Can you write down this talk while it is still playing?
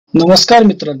नमस्कार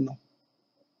मित्रांनो,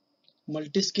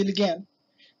 multi skill game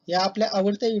या आपल्या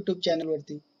आवडत्या युट्यूब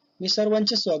चॅनलवरती मी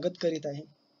सर्वांचे स्वागत करीत आहे.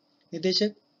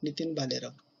 निदेशक नितीन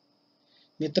भालेराव.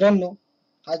 मित्रांनो,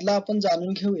 आजला आपण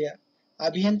जाणून घेऊया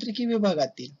अभियांत्रिकी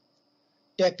विभागातील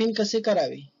टॅपिंग कसे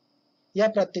करावे या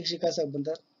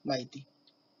प्रात्यक्षिकासंबंधात माहिती.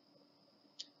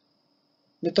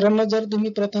 मित्रांनो, जर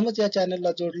तुम्ही प्रथमच या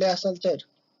चॅनलला जोडले असाल तर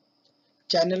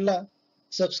चॅनलला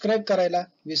सबस्क्राईब करायला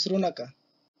विसरू नका.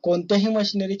 कोणत्याही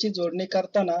मशिनरीची जोडणी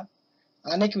करताना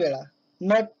अनेक वेळा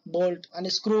नट, बोल्ट आणि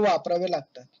स्क्रू वापरावे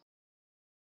लागतात.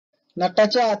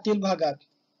 नटाच्या आतील भागात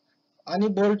आणि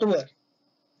बोल्टवर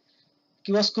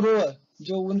किंवा स्क्रूवर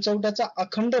जो उंचवट्याचा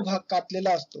अखंड भाग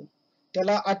कापलेला असतो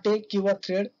त्याला आटे किंवा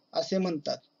थ्रेड असे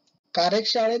म्हणतात.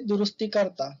 कार्यशाळेत दुरुस्ती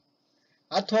करता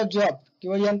अथवा जॉब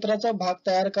किंवा यंत्राचा भाग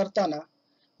तयार करताना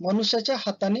मनुष्याच्या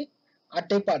हाताने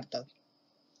आटे पाडतात.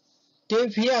 ते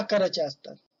व्ही आकाराचे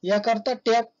असतात. याकरता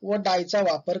टॅप व डायचा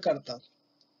वापर करतात.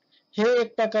 हे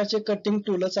एक प्रकारचे कटिंग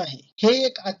टूलच आहे. हे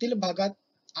एक आतील भागात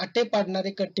आटे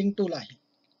पाडणारे कटिंग टूल आहे.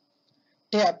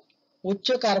 टॅप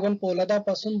उच्च कार्बन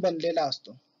पोलादापासून बनलेला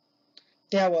असतो.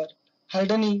 त्यावर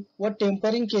हार्डनिंग व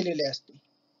टेम्परिंग केलेले असते.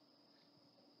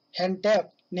 हँड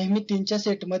टॅप नेहमी 3च्या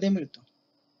सेटमध्ये मिळतो,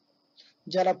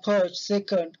 ज्याला फर्स्ट,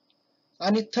 सेकंड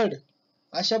आणि थर्ड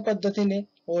अशा पद्धतीने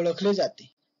ओळखले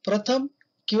जाते. प्रथम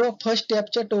किंवा फर्स्ट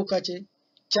टॅपच्या टोकाचे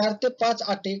 4 ते 5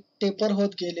 आटे टेपर होत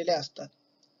गेलेले असतात.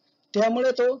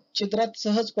 त्यामुळे तो छिद्रात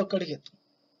सहज पकड घेतो.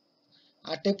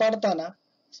 आटे पाडताना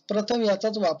प्रथम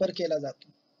याचाच वापर केला जातो.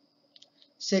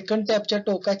 सेकंड टॅपच्या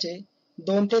टोकाचे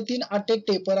 2 ते 3 आटे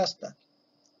टेपर असतात.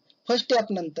 फर्स्ट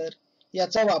टॅप नंतर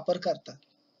याचा वापर करतात.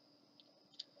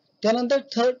 त्यानंतर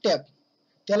थर्ड टॅप,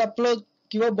 त्याला प्लग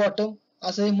किंवा बॉटम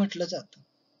असंही म्हटलं जातं.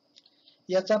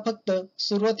 याचा फक्त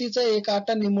सुरुवातीचा एक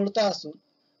आटा निमुळता असून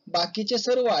बाकीचे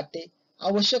सर्व आटे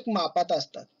आवश्यक मापात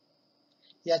असतात.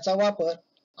 याचा वापर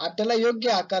आट्याला योग्य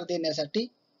आकार देण्यासाठी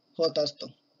होत असतो.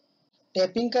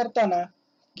 टॅपिंग करताना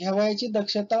घ्यावयाची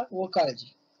दक्षता व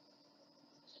काळजी.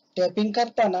 टॅपिंग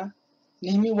करताना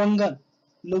नेहमी वंगण,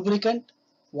 लुब्रिकंट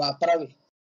वापरावे.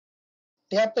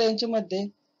 टॅप रेंचमध्ये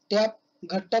टॅप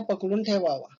घट्ट पकडून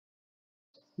ठेवावा.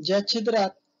 ज्या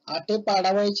छिद्रात आटे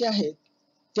पाडावयाचे आहेत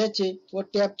त्याचे व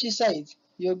टॅपची साईज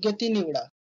योग्य ती निवडा.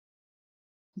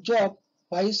 जॉब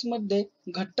व्हाईसमध्ये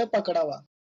घट्ट पकडावा.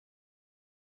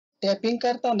 टॅपिंग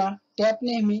करताना टॅप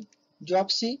नेहमी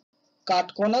जॉबशी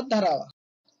काटकोनात धरावा.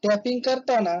 टॅपिंग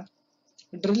करताना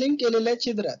ड्रिलिंग केलेल्या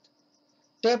छिद्रात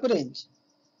टॅप रेंच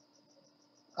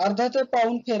अर्धा ते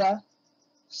पाऊण फेरा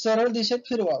सरळ दिशेत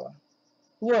फिरवावा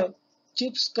व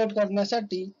चिप्स कट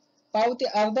करण्यासाठी पाव ते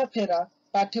अर्धा फेरा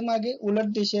पाठीमागे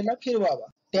उलट दिशेला फिरवावा.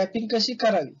 टॅपिंग कशी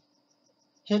करावी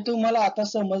हे तुम्हाला आता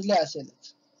समजले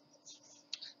असेलच.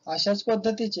 अशाच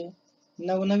पद्धतीचे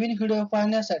नवनवीन व्हिडिओ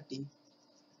पाहण्यासाठी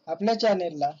आपल्या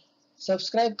चॅनेलला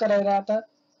सबस्क्राईब करायला आता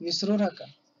विसरू नका.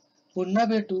 पुन्हा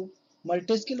भेटू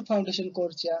मल्टी स्किल फाउंडेशन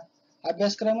कोर्सच्या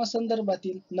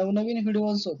अभ्यासक्रमासंदर्भातील नवनवीन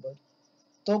व्हिडिओसोबत.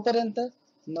 तोपर्यंत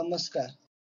नमस्कार.